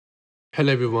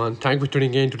Hello everyone, thanks for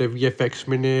tuning in to the VFX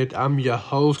Minute. I'm your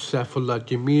host Saifullah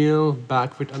Jamil,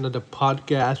 back with another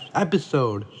podcast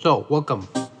episode. So, welcome.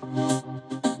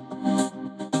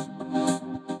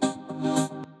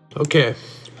 Okay,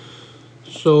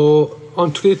 so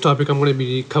on today's topic, I'm going to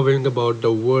be covering about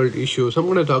the world issues. I'm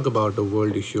going to talk about the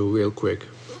world issue real quick.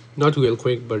 Not real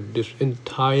quick, but this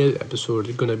entire episode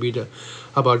is going to be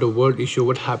about the world issue,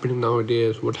 what's happening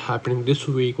nowadays, what's happening this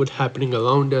week, what's happening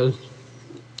around us,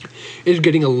 is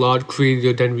getting a lot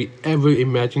crazier than we ever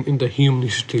imagined in the human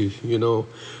history. No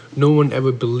one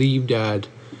ever believed that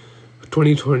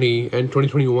 2020 and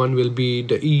 2021 will be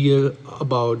the year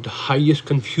about the highest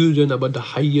confusion, about the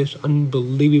highest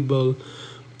unbelievable,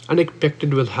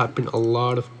 unexpected will happen a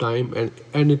lot of time,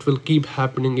 and it will keep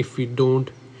happening if we don't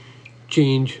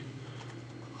change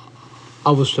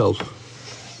ourselves.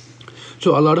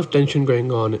 So a lot of tension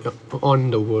going on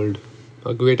in the world,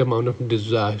 a great amount of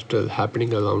disaster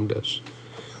happening around us.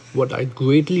 What I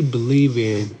greatly believe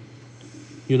in,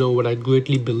 what I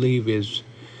greatly believe is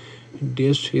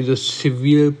this is a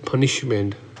severe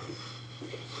punishment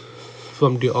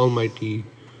from the Almighty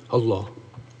Allah.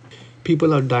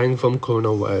 People are dying from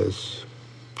coronavirus.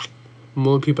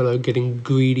 More people are getting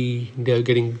greedy. They are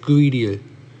getting greedier.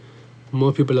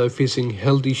 More people are facing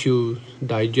health issues,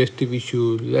 digestive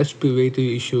issues,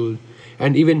 respiratory issues,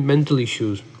 and even mental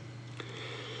issues.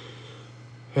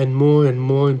 And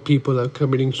more people are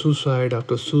committing suicide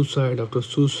after suicide after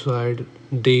suicide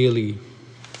daily.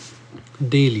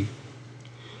 Daily.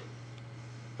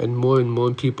 And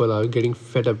more people are getting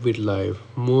fed up with life.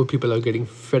 More people are getting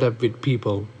fed up with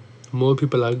people. More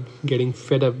people are getting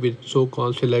fed up with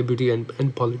so-called celebrity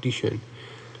and politician.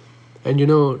 And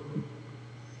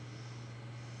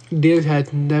there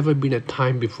has never been a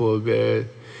time before where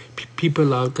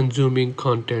people are consuming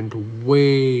content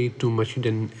way too much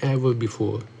than ever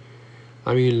before.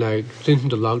 I mean, like since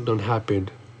the lockdown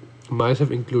happened,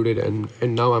 myself included, and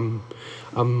now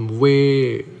I'm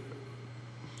way,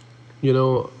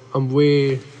 I'm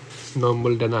way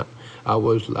normal than I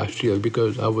was last year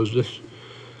because I was just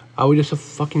a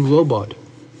fucking robot.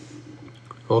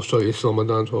 Oh, sorry, it's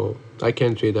Ramadan, so I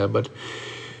can't say that, but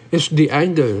it's the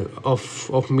anger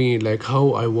of me, like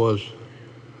how I was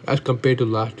as compared to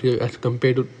last year, as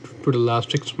compared to the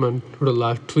last 6 months, to the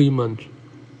last 3 months.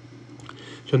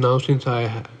 So now, since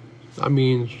I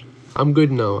mean, I'm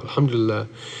good now, Alhamdulillah.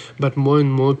 But more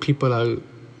and more people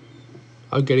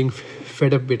are getting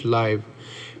fed up with life.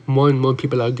 More and more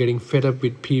people are getting fed up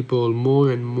with people. More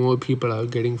and more people are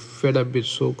getting fed up with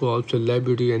so-called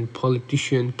celebrity and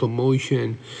politician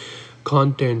promotion,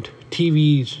 content,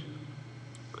 TVs,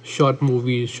 short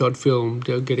movies, short film.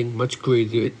 They're getting much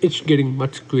crazier. It's getting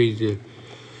much crazier.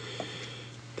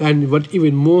 And what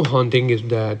even more haunting is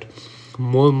that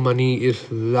more money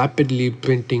is rapidly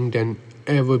printing than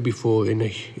ever before in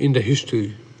the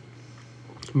history.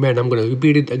 Man, I'm gonna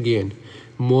repeat it again.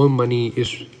 More money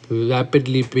is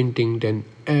rapidly printing than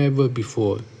ever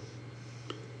before.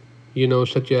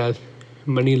 Such as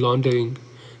money laundering,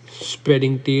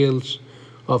 spreading tales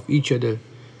of each other,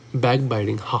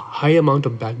 backbiting, high amount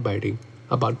of backbiting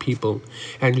about people,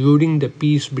 and ruining the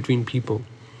peace between people.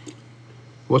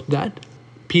 What's that?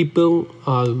 People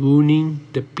are ruining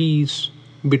the peace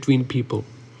between people.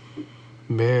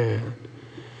 Man,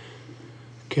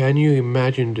 can you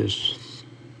imagine this?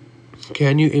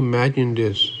 Can you imagine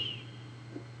this?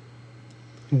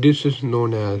 This is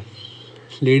known as,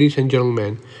 ladies and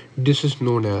gentlemen, this is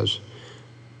known as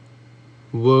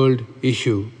world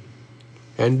issue.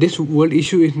 And this world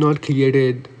issue is not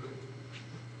created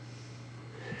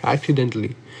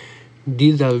accidentally.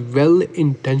 These are well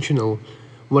intentional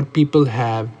what people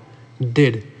have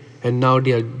did, and now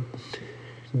they are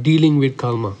dealing with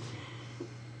karma,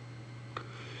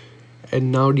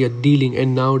 and now they are dealing,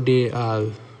 and now they are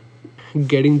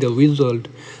getting the result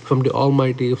from the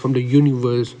Almighty, from the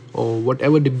universe, or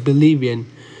whatever they believe in.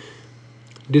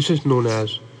 This is known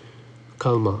as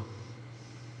karma.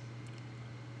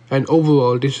 And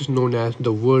overall, this is known as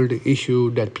the world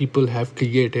issue that people have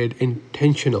created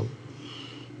intentional.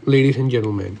 Ladies and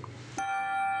gentlemen.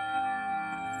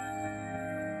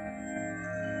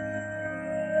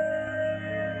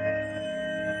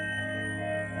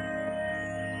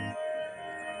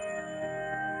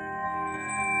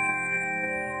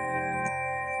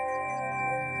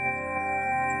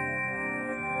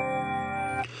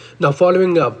 Now,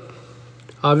 following up,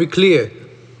 are we clear?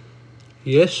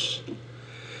 Yes.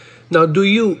 Now, do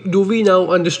we now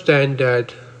understand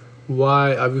that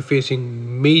why are we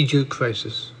facing major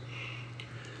crisis?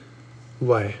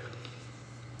 Why?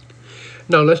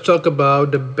 Now let's talk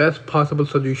about the best possible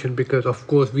solution, because of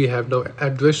course we have now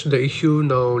addressed the issue.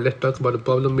 Now let's talk about the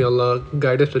problem. May Allah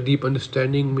guide us to deep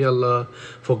understanding. May Allah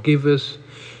forgive us.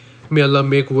 May Allah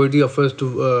make worthy of us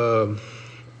to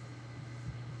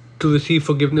receive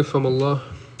forgiveness from Allah.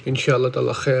 Inshallah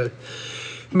ta'ala khair.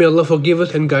 May Allah forgive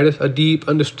us and guide us a deep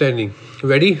understanding.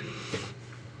 Ready?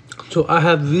 So I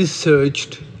have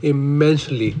researched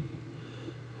immensely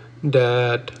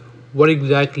that what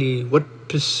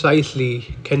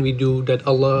precisely can we do that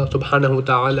Allah subhanahu wa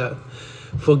ta'ala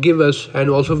forgive us and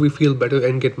also we feel better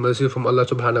and get mercy from Allah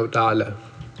subhanahu wa ta'ala.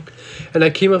 And I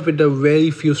came up with a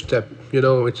very few steps.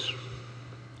 It's,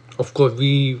 of course,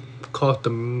 we caused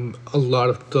them a lot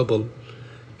of trouble,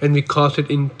 and we caused it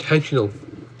intentional.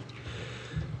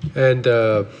 And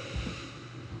of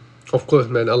course,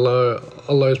 man, Allah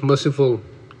is merciful.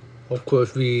 Of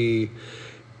course, we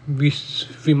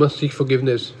must seek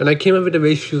forgiveness. And I came up with a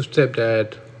very few steps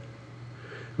that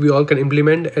we all can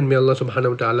implement, and may Allah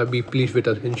subhanahu wa ta'ala be pleased with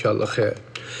us, inshallah khair.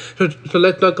 So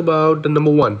let's talk about the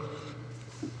number one.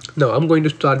 Now I'm going to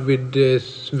start with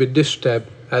this step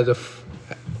as a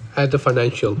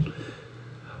financial.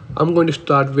 I'm going to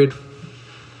start with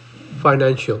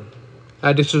financial.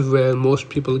 And this is where most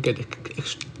people get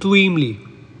extremely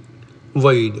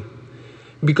worried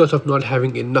because of not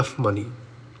having enough money.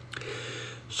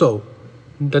 So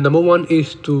the number one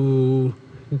is to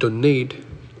donate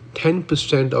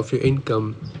 10% of your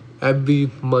income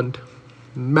every month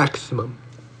maximum.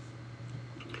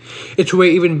 It's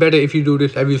way even better if you do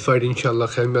this every Friday, inshallah.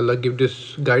 May Allah give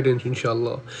this guidance,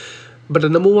 inshallah. But the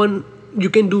number one, you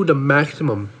can do the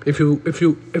maximum if you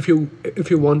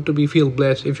want to feel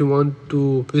blessed, if you want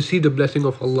to receive the blessing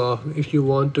of Allah, if you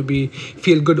want to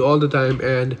feel good all the time,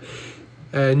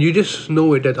 and you just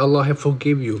know it that Allah have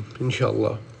forgive you,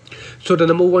 inshallah. So the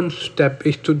number one step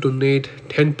is to donate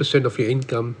 10% of your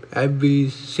income every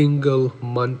single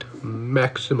month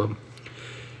maximum.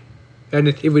 And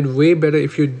it's even way better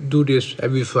if you do this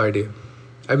every Friday.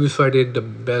 Every Friday is the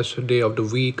best day of the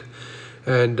week.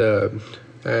 And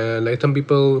like some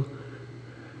people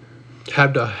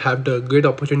have the great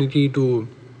opportunity to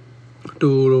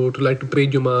like to pray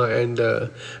Juma and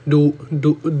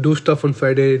do stuff on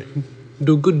Friday,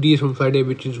 do good deeds on Friday,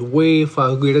 which is way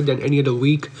far greater than any other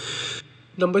week.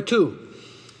 Number two,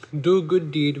 do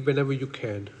good deed whenever you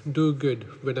can. Do good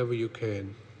whenever you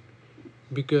can.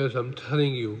 Because I'm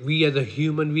telling you, we as a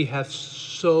human, we have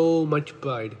so much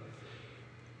pride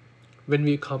when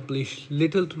we accomplish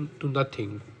little to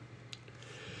nothing.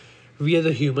 We as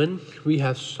a human, we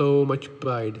have so much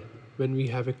pride when we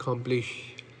have accomplished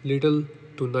little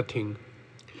to nothing.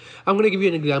 I'm going to give you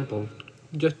an example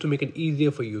just to make it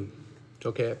easier for you.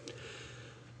 Okay?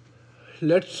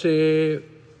 Let's say,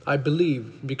 I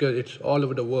believe, because it's all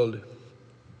over the world,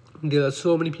 there are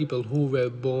so many people who were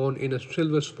born in a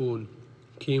silver spoon,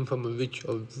 came from a rich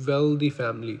or wealthy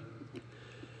family,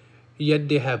 yet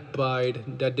they have pride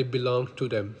that they belong to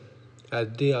them, as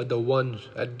they are the ones,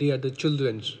 as they are the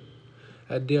children's,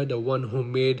 as they are the one who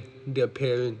made their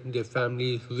parents, their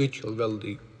family rich or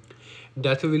wealthy.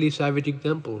 That's a really savage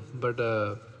example, but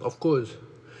of course,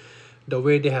 the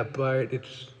way they have pride,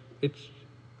 it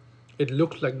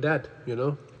looks like that.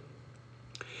 You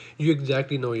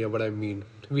exactly know, yeah, what I mean.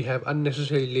 We have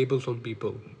unnecessary labels on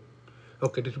people.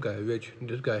 Okay, this guy is rich,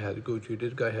 this guy has Gucci,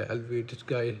 this guy has LV, this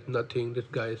guy is nothing, this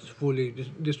guy is foolish,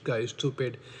 this guy is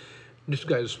stupid, this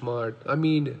guy is smart. I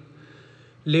mean,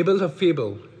 labels are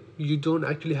fable. You don't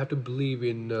actually have to believe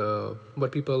in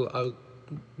what people are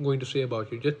going to say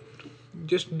about you.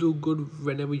 Just do good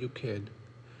whenever you can.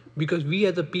 Because we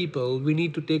as a people, we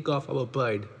need to take off our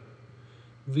pride.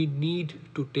 We need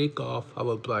to take off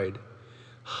our pride.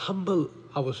 Humble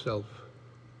ourselves.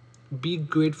 Be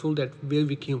grateful that where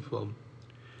we came from.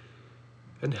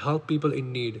 And help people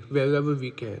in need wherever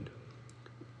we can.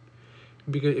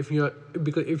 Because if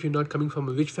you're not coming from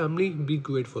a rich family, be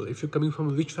grateful. If you're coming from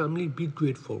a rich family, be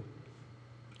grateful.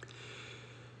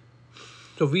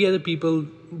 So we as a people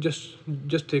just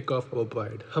take off our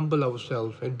pride, humble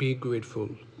ourselves, and be grateful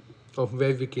of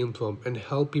where we came from, and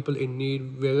help people in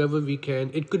need wherever we can.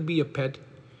 It could be a pet,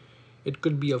 it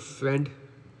could be a friend,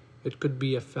 it could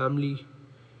be a family,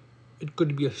 it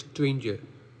could be a stranger.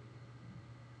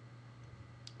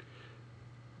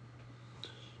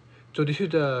 So this is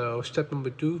the step number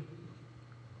 2.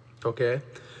 Okay.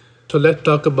 So let's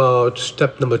talk about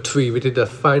step number 3, which is the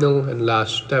final and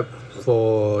last step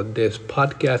for this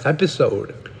podcast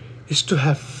episode. Is to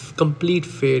have complete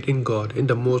faith in God, in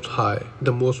the Most High,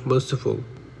 the Most Merciful.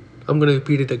 I'm going to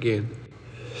repeat it again.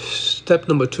 Step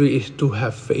number 3 is to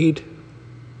have faith,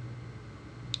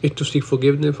 is to seek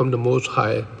forgiveness from the Most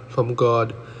High, from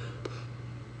God,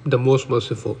 the most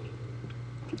merciful.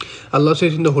 Allah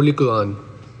says in the Holy Quran,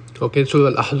 okay, Surah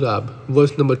Al-Ahzab,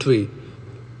 verse number 3,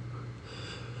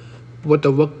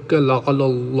 وَتَوَكَّلْ عَلَى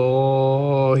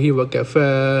اللَّهِ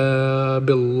وَكَفَى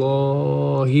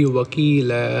بِاللَّهِ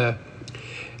وَكِيلًا.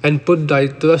 And put thy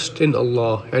trust in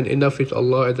Allah, and enough is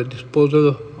Allah at the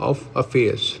disposal of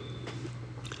affairs.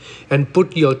 And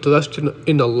put your trust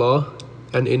in Allah,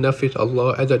 and enough is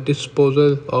Allah at the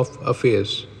disposal of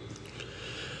affairs.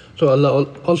 So Allah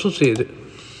also says,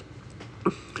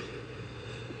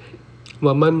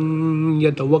 وَمَنْ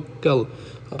يَتَوَكَّلْ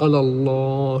عَلَى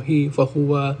اللَّهِ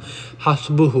فَهُوَ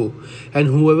حَسْبُهُ. And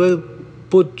whoever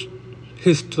puts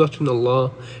his trust in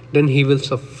Allah, then He will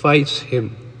suffice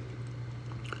him.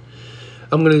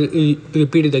 I'm going to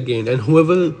repeat it again. And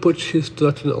whoever puts his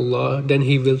trust in Allah, then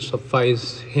He will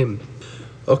suffice him.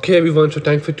 Okay, everyone, so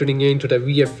thanks for tuning in to the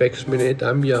VFX Minute.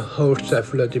 I'm your host,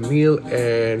 Saifullah Jamil,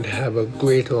 and have a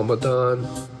great Ramadan.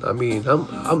 I mean,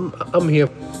 I'm here.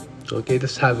 Okay,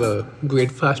 just have a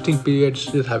great fasting period.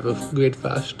 Just have a great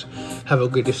fast. Have a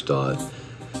great start.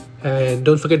 And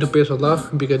don't forget to praise Allah,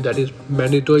 because that is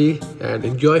mandatory. And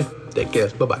enjoy. Take care.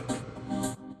 Bye-bye.